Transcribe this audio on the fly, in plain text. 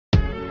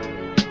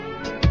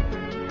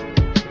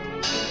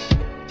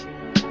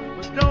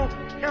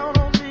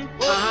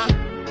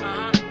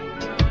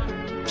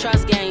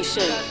gang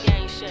shit.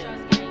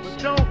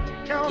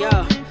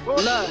 Yo,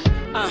 look,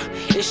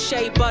 it's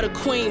Shea Butter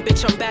Queen,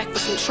 bitch, I'm back for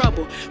some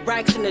trouble.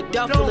 Racks in the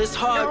duffel, it's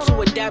hard to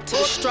adapt to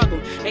the struggle.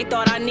 They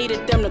thought I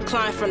needed them to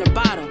climb from the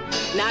bottom.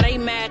 Now they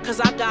mad cause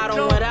I got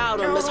on without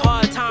them. It's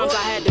hard times,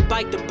 I had to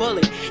bite the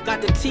bullet.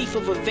 Got the teeth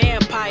of a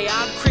vampire,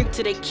 I creep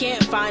till they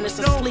can't find us.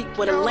 Asleep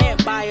with a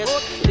lamp by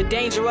us. The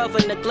danger of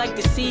a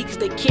neglected seed cause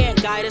they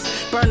can't guide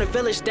us. Burn the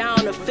village down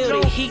to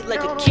feel the heat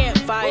like a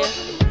campfire.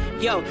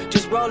 Yo,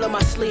 just roll up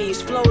my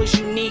sleeves, flow is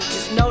unique.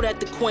 Just know that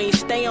the queen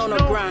stay on her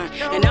grind,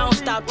 and I don't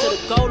stop till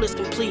the goal is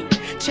complete.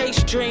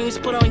 Chase dreams,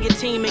 put on your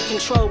team and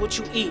control what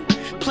you eat.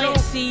 Plant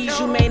seeds,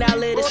 you may not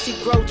let us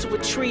see grow to a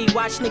tree.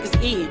 Watch niggas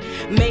eating,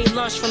 made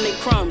lunch from their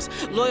crumbs.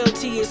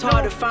 Loyalty is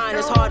hard to find,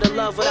 it's hard to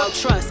love without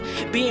trust.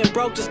 Being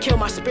broke just killed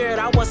my spirit,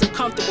 I wasn't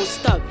comfortable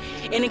stuck.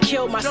 And it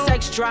killed my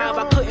sex drive,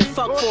 I couldn't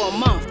fuck for a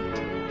month.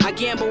 I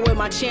gamble with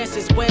my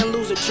chances, win,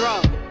 lose, or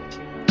draw.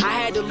 I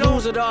had to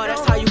lose it all,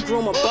 that's how you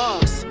groom a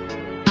boss.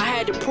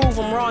 I had to prove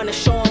them wrong to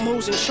show them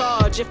who's in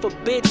charge. If a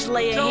bitch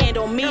lay a hand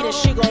on me, then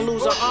she gon'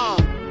 lose her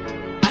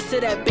arm. I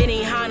sit at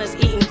Benihana's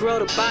eating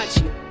grilled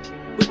hibachi.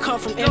 We come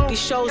from empty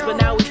shows, but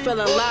now we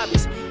filling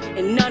lobbies.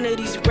 And none of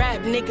these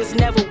rap niggas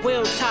never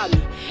will top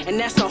me. And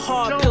that's a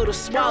hard pill to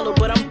swallow,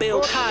 but I'm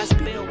Bill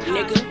Cosby,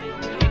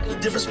 nigga. The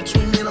difference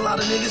between me and a lot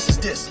of niggas is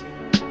this: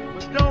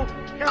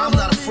 I'm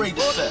not afraid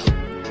to fail.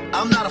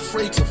 I'm not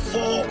afraid to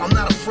fall, I'm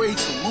not afraid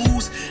to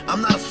lose,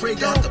 I'm not afraid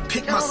to have to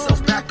pick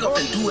myself back up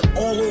and do it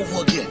all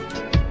over again.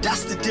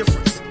 That's the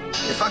difference.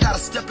 If I gotta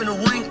step in the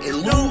ring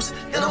and lose,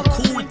 then I'm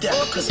cool with that,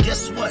 because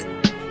guess what?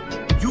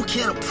 You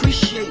can't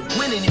appreciate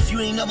winning if you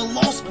ain't never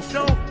lost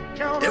before.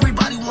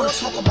 Everybody wanna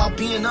talk about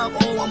being up,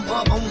 oh I'm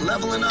up, I'm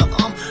leveling up,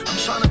 I'm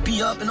trying to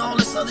be up and all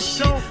this other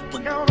shit.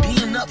 But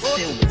being up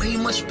feel way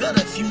much better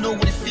if you know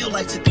what it feel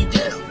like to be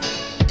down.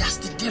 That's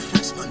the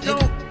difference, my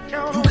nigga.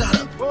 You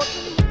gotta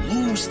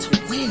lose to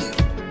win.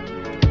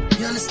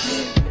 You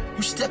understand?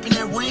 You step in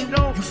that ring,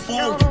 you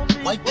fall,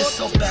 you wipe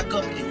yourself back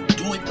up and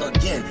do it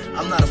again.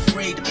 I'm not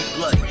afraid to be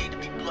bloody.